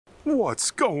What's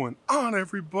going on,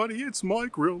 everybody? It's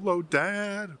Mike, Real Low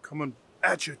Dad, coming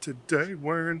at you today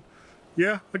wearing,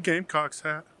 a Gamecocks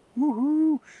hat.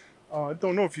 Woohoo! I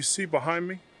don't know if you see behind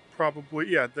me. Probably,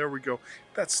 yeah, there we go.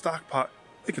 That stock pot,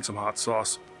 making some hot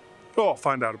sauce. Oh, I'll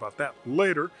find out about that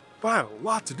later. But I have a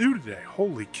lot to do today.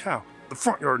 Holy cow. The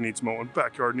front yard needs mowing,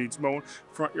 backyard needs mowing,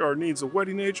 front yard needs a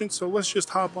wetting agent, so let's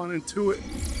just hop on into it.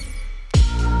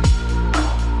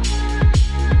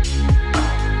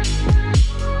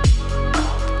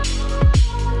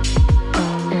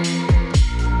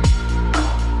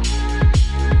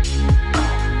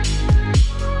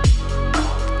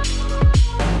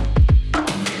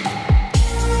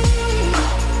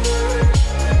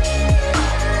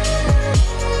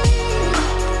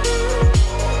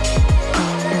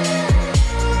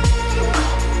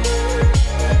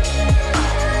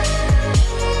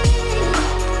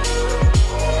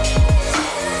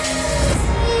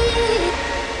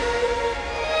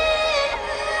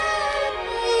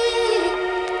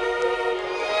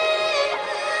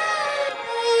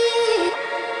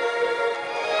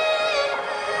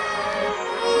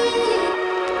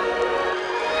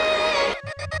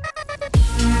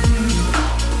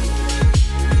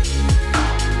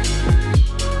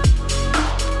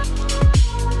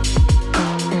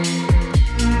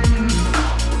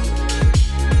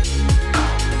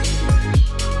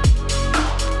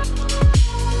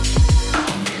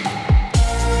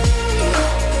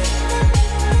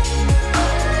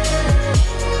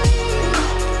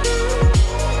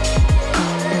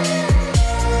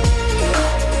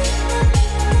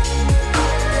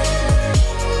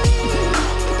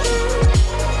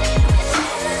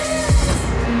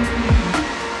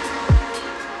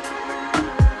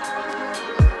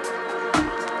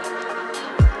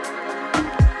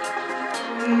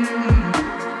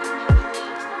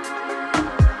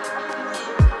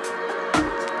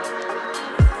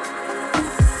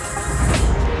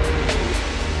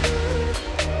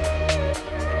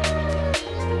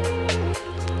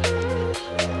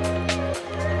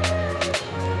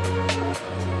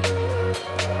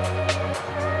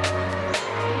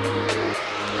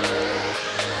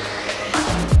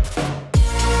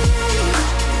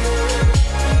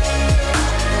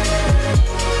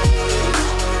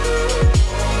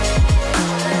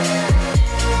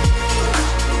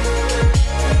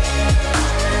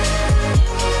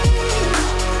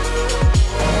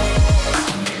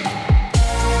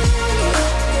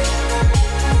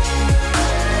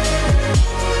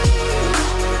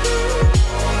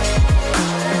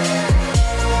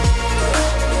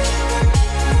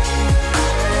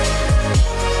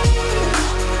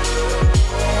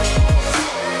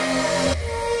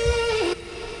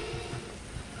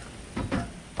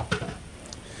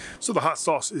 So the hot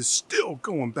sauce is still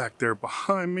going back there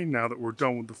behind me now that we're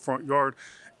done with the front yard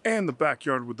and the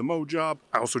backyard with the mow job.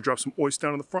 I also dropped some oyster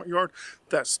down in the front yard.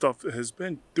 That stuff has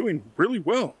been doing really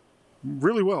well,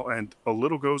 and a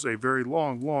little goes a very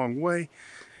long way.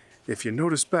 If you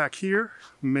notice back here,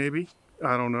 maybe,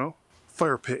 I don't know,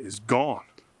 fire pit is gone.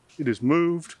 It is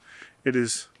moved. It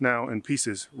is now in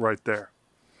pieces right there.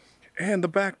 And the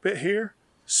back bit here,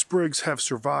 sprigs have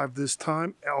survived this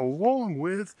time, along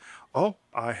with, oh,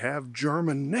 I have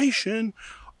germination.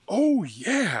 Oh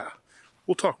yeah.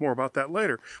 We'll talk more about that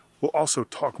later. We'll also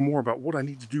talk more about what I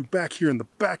need to do back here in the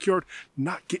backyard.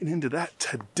 Not getting into that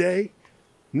today.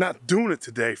 Not doing it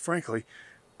today, frankly.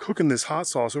 Cooking this hot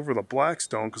sauce over the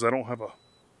Blackstone because I don't have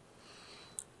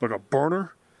a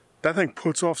burner. That thing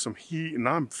puts off some heat and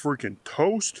I'm freaking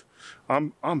toast.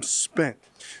 I'm spent.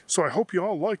 So I hope you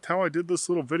all liked how I did this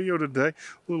little video today.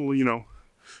 Little,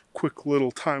 quick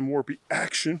little time warpy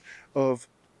action of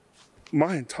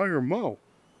my entire mow.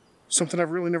 Something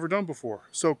I've really never done before.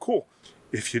 So cool.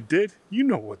 If you did, you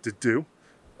know what to do.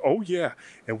 Oh yeah.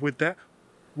 And with that,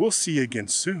 we'll see you again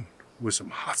soon with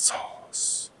some hot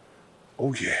sauce.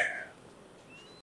 Oh yeah.